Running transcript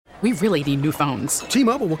We really need new phones.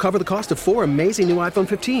 T-Mobile will cover the cost of 4 amazing new iPhone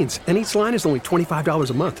 15s, and each line is only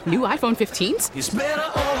 $25 a month. New iPhone 15s? It's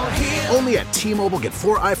better over here. Only at T-Mobile, get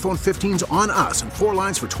 4 iPhone 15s on us and 4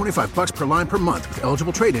 lines for $25 per line per month with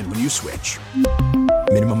eligible trade-in when you switch.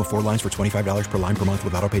 Minimum of 4 lines for $25 per line per month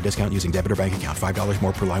with autopay discount using debit or bank account. $5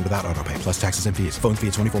 more per line without autopay, plus taxes and fees. Phone fee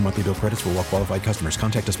at 24 monthly bill credits for well-qualified customers.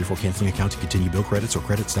 Contact us before canceling account to continue bill credits or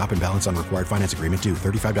credit stop and balance on required finance agreement due.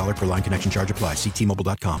 $35 per line connection charge applies. See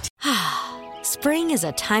T-Mobile.com. Spring is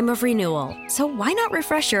a time of renewal, so why not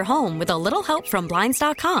refresh your home with a little help from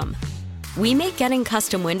Blinds.com? We make getting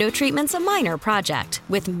custom window treatments a minor project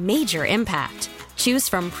with major impact. Choose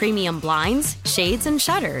from premium blinds, shades, and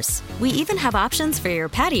shutters. We even have options for your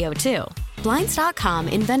patio, too. Blinds.com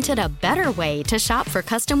invented a better way to shop for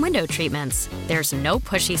custom window treatments. There's no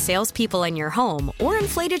pushy salespeople in your home or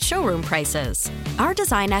inflated showroom prices. Our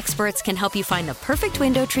design experts can help you find the perfect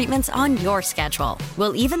window treatments on your schedule.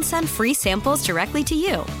 We'll even send free samples directly to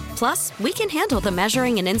you. Plus, we can handle the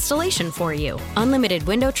measuring and installation for you. Unlimited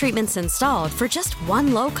window treatments installed for just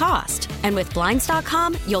one low cost. And with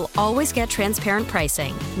Blinds.com, you'll always get transparent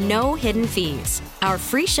pricing. No hidden fees. Our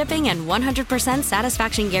free shipping and 100%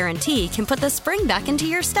 satisfaction guarantee can put the spring back into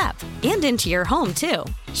your step and into your home, too.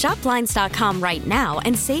 Shop Blinds.com right now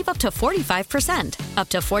and save up to 45%. Up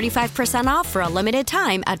to 45% off for a limited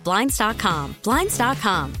time at Blinds.com.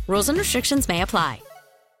 Blinds.com. Rules and restrictions may apply.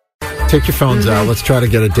 Take your phones out. Let's try to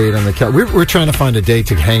get a date on the calendar. We're trying to find a date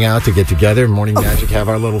to hang out, to get together. Morning Magic, have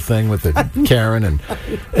our little thing with the Karen and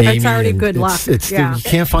Amy. That's already good luck. You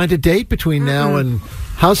can't find a date between now and...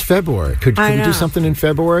 How's February? Could we do something in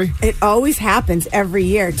February? It always happens every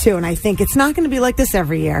year, too, and I think it's not going to be like this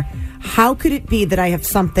every year. How could it be that I have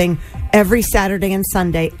something every Saturday and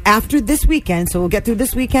Sunday after this weekend, so we'll get through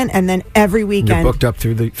this weekend, and then every weekend. You're booked up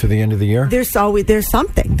for the end of the year? There's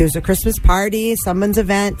something. There's a Christmas party, someone's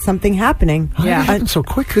event, something happening. How did it happen so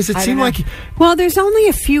quick? Because it seemed like... Well, there's only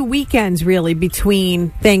a few weekends, really,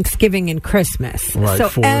 between Thanksgiving and Christmas. Right, so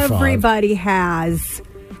 4 or 5. everybody has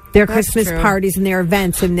their Christmas parties and their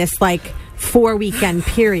events in this, 4-weekend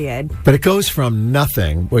period. But it goes from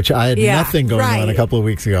nothing, which I had nothing going on a couple of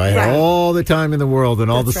weeks ago. I had all the time in the world,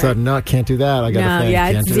 and all of a sudden, no, can't do that. I got to think. Yeah,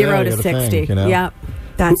 it's 0 to 60. Yep.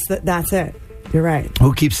 That's it. You're right.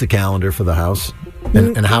 Who keeps the calendar for the house?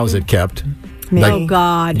 And how is it kept? Me. Oh,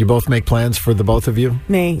 God. You both make plans for the both of you?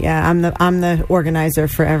 Me, yeah. I'm the organizer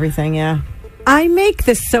for everything, yeah. I make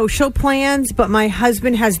the social plans, but my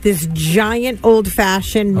husband has this giant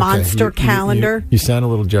old-fashioned monster calendar. You sound a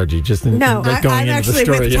little judgy. I'm actually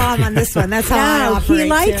with Tom on this one. That's how I operate. He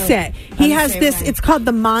likes it. He has this. Way. It's called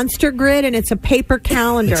the Monster Grid, and it's a paper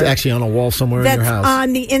calendar. It's actually on a wall somewhere in your house. That's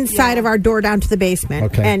on the inside of our door down to the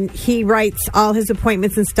basement. Okay. And he writes all his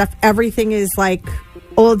appointments and stuff. Everything is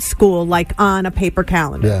old school, on a paper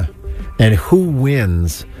calendar. Yeah. And who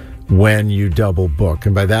wins when you double book?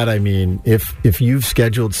 And by that I mean if you've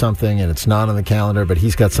scheduled something and it's not on the calendar, but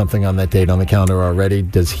he's got something on that date on the calendar already,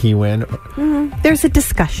 does he win? Mm-hmm. There's a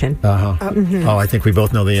discussion. Mm-hmm. Oh, I think we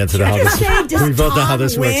both know the answer to how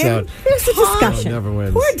this works out. There's a discussion. Never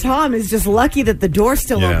wins. Poor Tom is just lucky that the door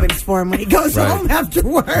still opens for him when he goes home after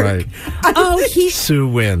work. Right. Sue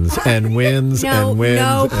wins and wins and wins.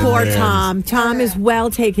 No, poor wins. Tom. Tom is well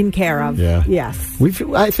taken care of. Yeah. Yes.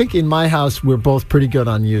 I think in my house we're both pretty good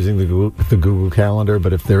on using the Google Calendar,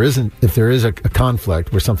 but if there is a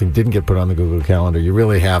conflict where something didn't get put on the Google Calendar, you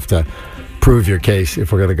really have to prove your case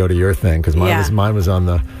if we're going to go to your thing, because mine was on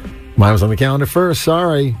the calendar first.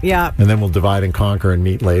 Sorry. Yeah. And then we'll divide and conquer and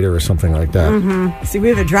meet later or something like that. Mm-hmm. See, we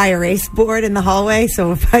have a dry erase board in the hallway,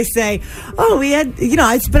 so if I say, we had,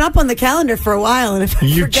 it's been up on the calendar for a while, and if I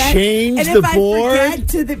forget, change the board, forget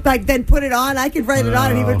to then put it on, I could write it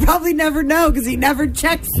on, and he would probably never know because he never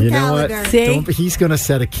checks the calendar. What? He's going to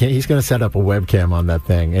set up a webcam on that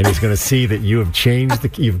thing, and he's going to see that you have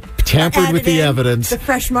changed you've tampered with the evidence. The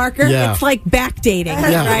fresh marker. Yeah. It's like backdating.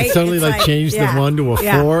 Yeah, right? It's suddenly changed the 1 to a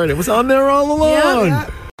 4, and it was on there all along. Yeah.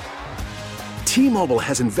 T-Mobile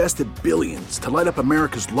has invested billions to light up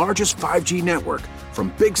America's largest 5G network,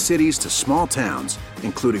 from big cities to small towns,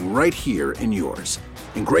 including right here in yours.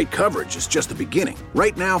 And great coverage is just the beginning.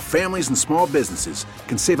 Right now, families and small businesses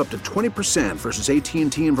can save up to 20% versus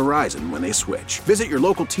AT&T and Verizon when they switch. Visit your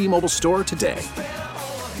local T-Mobile store today.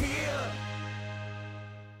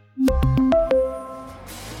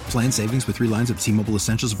 Plan savings with 3 lines of T-Mobile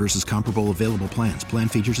Essentials versus comparable available plans. Plan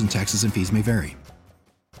features and taxes and fees may vary.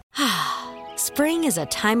 Spring is a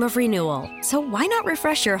time of renewal, so why not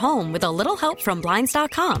refresh your home with a little help from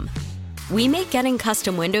Blinds.com? We make getting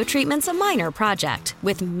custom window treatments a minor project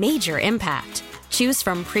with major impact. Choose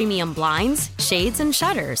from premium blinds, shades, and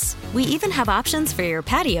shutters. We even have options for your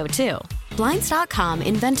patio, too. Blinds.com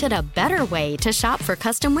invented a better way to shop for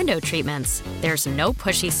custom window treatments. There's no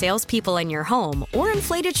pushy salespeople in your home or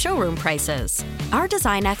inflated showroom prices. Our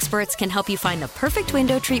design experts can help you find the perfect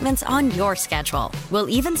window treatments on your schedule. We'll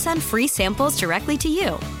even send free samples directly to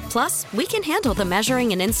you. Plus, we can handle the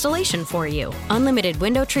measuring and installation for you. Unlimited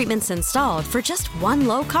window treatments installed for just one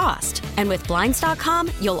low cost. And with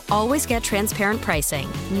Blinds.com, you'll always get transparent pricing.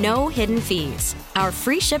 No hidden fees. Our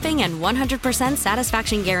free shipping and 100%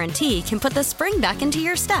 satisfaction guarantee can put the spring back into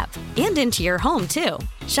your step and into your home, too.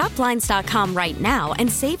 Shop Blinds.com right now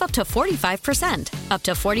and save up to 45%. Up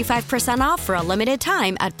to 45% off for a limited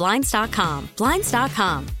time at Blinds.com.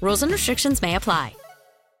 Blinds.com. Rules and restrictions may apply.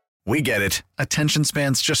 We get it. Attention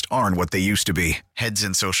spans just aren't what they used to be. Heads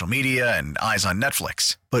in social media and eyes on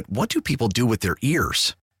Netflix. But what do people do with their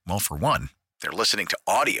ears? Well, for one, they're listening to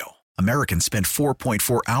audio. Americans spend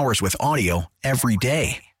 4.4 hours with audio every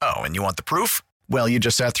day. Oh, and you want the proof? Well, you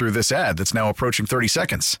just sat through this ad that's now approaching 30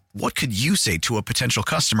 seconds. What could you say to a potential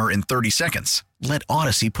customer in 30 seconds? Let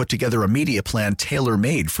Odyssey put together a media plan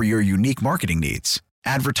tailor-made for your unique marketing needs.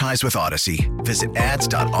 Advertise with Odyssey. Visit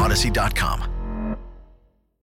ads.odyssey.com.